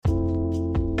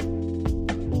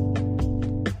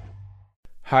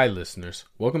Hi, listeners.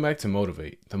 Welcome back to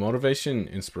Motivate, the Motivation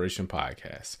Inspiration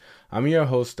Podcast. I'm your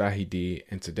host, Dahi D,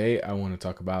 and today I want to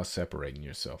talk about separating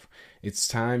yourself. It's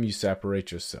time you separate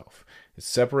yourself.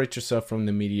 Separate yourself from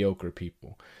the mediocre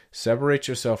people. Separate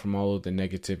yourself from all of the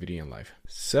negativity in life.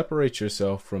 Separate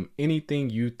yourself from anything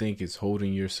you think is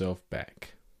holding yourself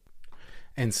back.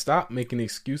 And stop making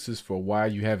excuses for why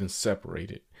you haven't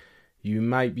separated. You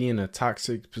might be in a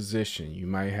toxic position. You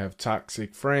might have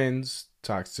toxic friends,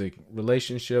 toxic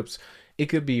relationships. It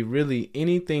could be really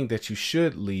anything that you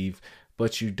should leave,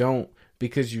 but you don't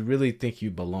because you really think you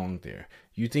belong there.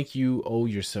 You think you owe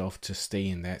yourself to stay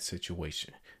in that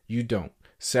situation. You don't.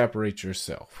 Separate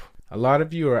yourself. A lot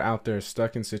of you are out there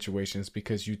stuck in situations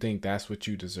because you think that's what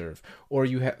you deserve, or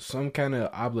you have some kind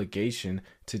of obligation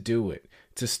to do it,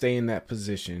 to stay in that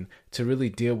position, to really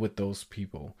deal with those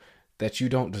people that you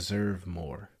don't deserve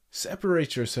more.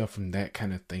 Separate yourself from that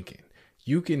kind of thinking.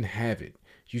 You can have it.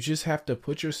 You just have to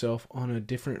put yourself on a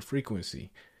different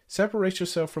frequency. Separate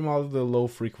yourself from all of the low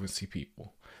frequency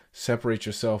people. Separate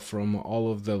yourself from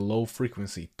all of the low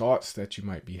frequency thoughts that you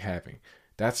might be having.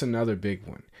 That's another big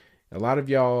one. A lot of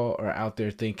y'all are out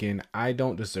there thinking, I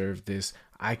don't deserve this,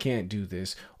 I can't do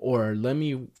this, or let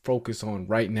me focus on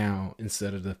right now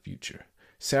instead of the future.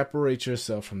 Separate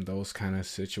yourself from those kind of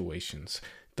situations,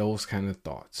 those kind of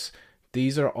thoughts.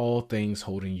 These are all things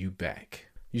holding you back.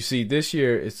 You see, this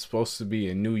year it's supposed to be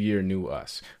a new year, new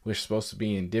us. We're supposed to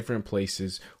be in different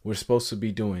places. We're supposed to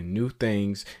be doing new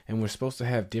things, and we're supposed to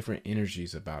have different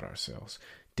energies about ourselves,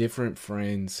 different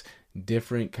friends,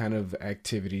 different kind of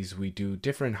activities we do,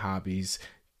 different hobbies,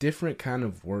 different kind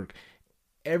of work.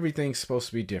 Everything's supposed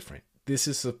to be different. This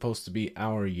is supposed to be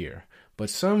our year. But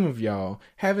some of y'all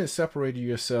haven't separated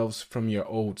yourselves from your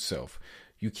old self.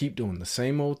 You keep doing the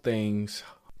same old things,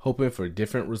 hoping for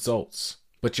different results.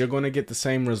 But you're going to get the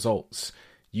same results.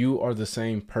 You are the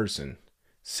same person.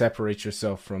 Separate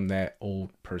yourself from that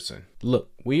old person. Look,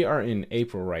 we are in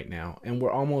April right now, and we're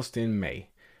almost in May.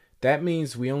 That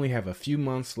means we only have a few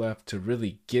months left to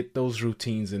really get those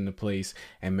routines into place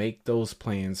and make those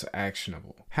plans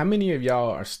actionable. How many of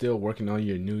y'all are still working on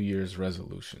your New Year's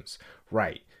resolutions?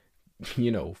 Right.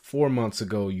 4 months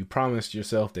ago, you promised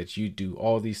yourself that you'd do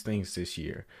all these things this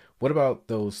year. What about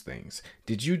those things?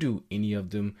 Did you do any of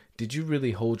them? Did you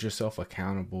really hold yourself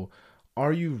accountable?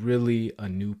 Are you really a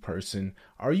new person?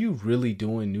 Are you really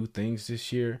doing new things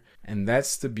this year? And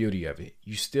that's the beauty of it.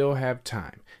 You still have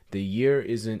time. The year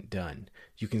isn't done.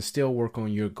 You can still work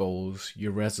on your goals,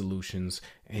 your resolutions,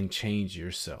 and change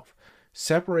yourself.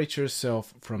 Separate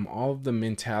yourself from all of the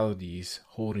mentalities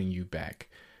holding you back.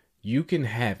 You can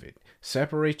have it.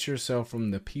 Separate yourself from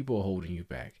the people holding you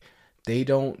back. They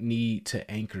don't need to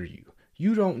anchor you.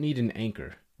 You don't need an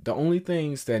anchor. The only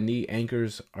things that need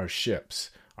anchors are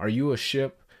ships. Are you a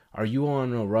ship? Are you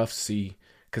on a rough sea?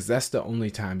 Because that's the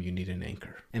only time you need an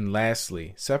anchor. And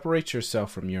lastly, separate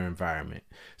yourself from your environment.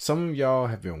 Some of y'all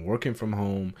have been working from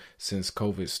home since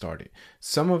COVID started.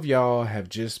 Some of y'all have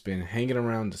just been hanging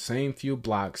around the same few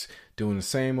blocks, doing the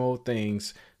same old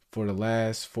things for the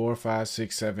last 4, 5,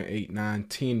 6, 7, 8, 9,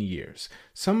 10 years.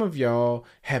 Some of y'all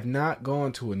have not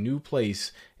gone to a new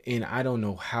place in I don't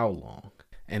know how long.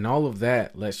 And all of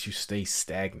that lets you stay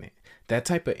stagnant. That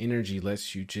type of energy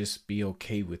lets you just be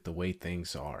okay with the way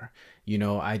things are.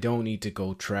 I don't need to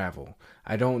go travel.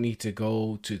 I don't need to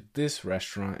go to this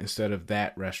restaurant instead of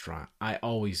that restaurant. I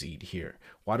always eat here.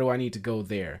 Why do I need to go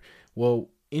there?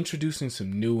 Well, introducing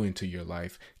some new into your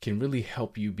life can really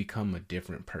help you become a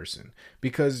different person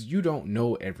because you don't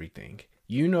know everything.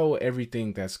 You know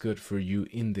everything that's good for you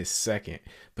in this second,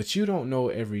 but you don't know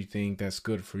everything that's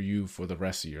good for you for the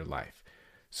rest of your life.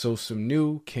 So some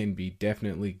new can be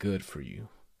definitely good for you.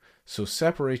 So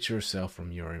separate yourself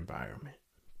from your environment.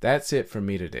 That's it for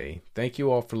me today. Thank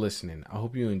you all for listening. I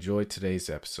hope you enjoyed today's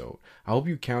episode. I hope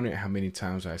you counted how many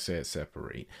times I said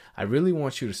separate. I really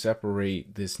want you to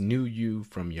separate this new you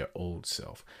from your old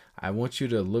self. I want you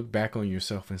to look back on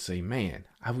yourself and say, man,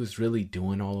 I was really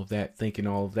doing all of that, thinking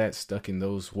all of that, stuck in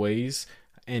those ways,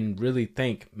 and really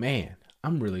think, man,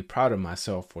 I'm really proud of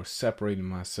myself for separating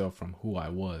myself from who I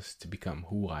was to become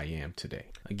who I am today.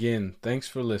 Again, thanks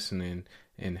for listening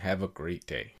and have a great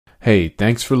day. Hey,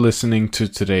 thanks for listening to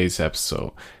today's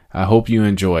episode. I hope you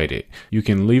enjoyed it. You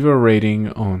can leave a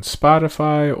rating on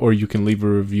Spotify or you can leave a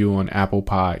review on Apple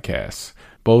Podcasts.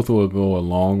 Both will go a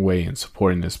long way in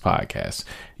supporting this podcast.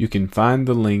 You can find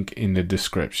the link in the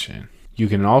description. You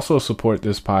can also support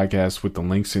this podcast with the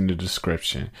links in the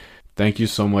description. Thank you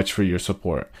so much for your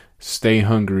support. Stay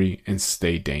hungry and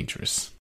stay dangerous.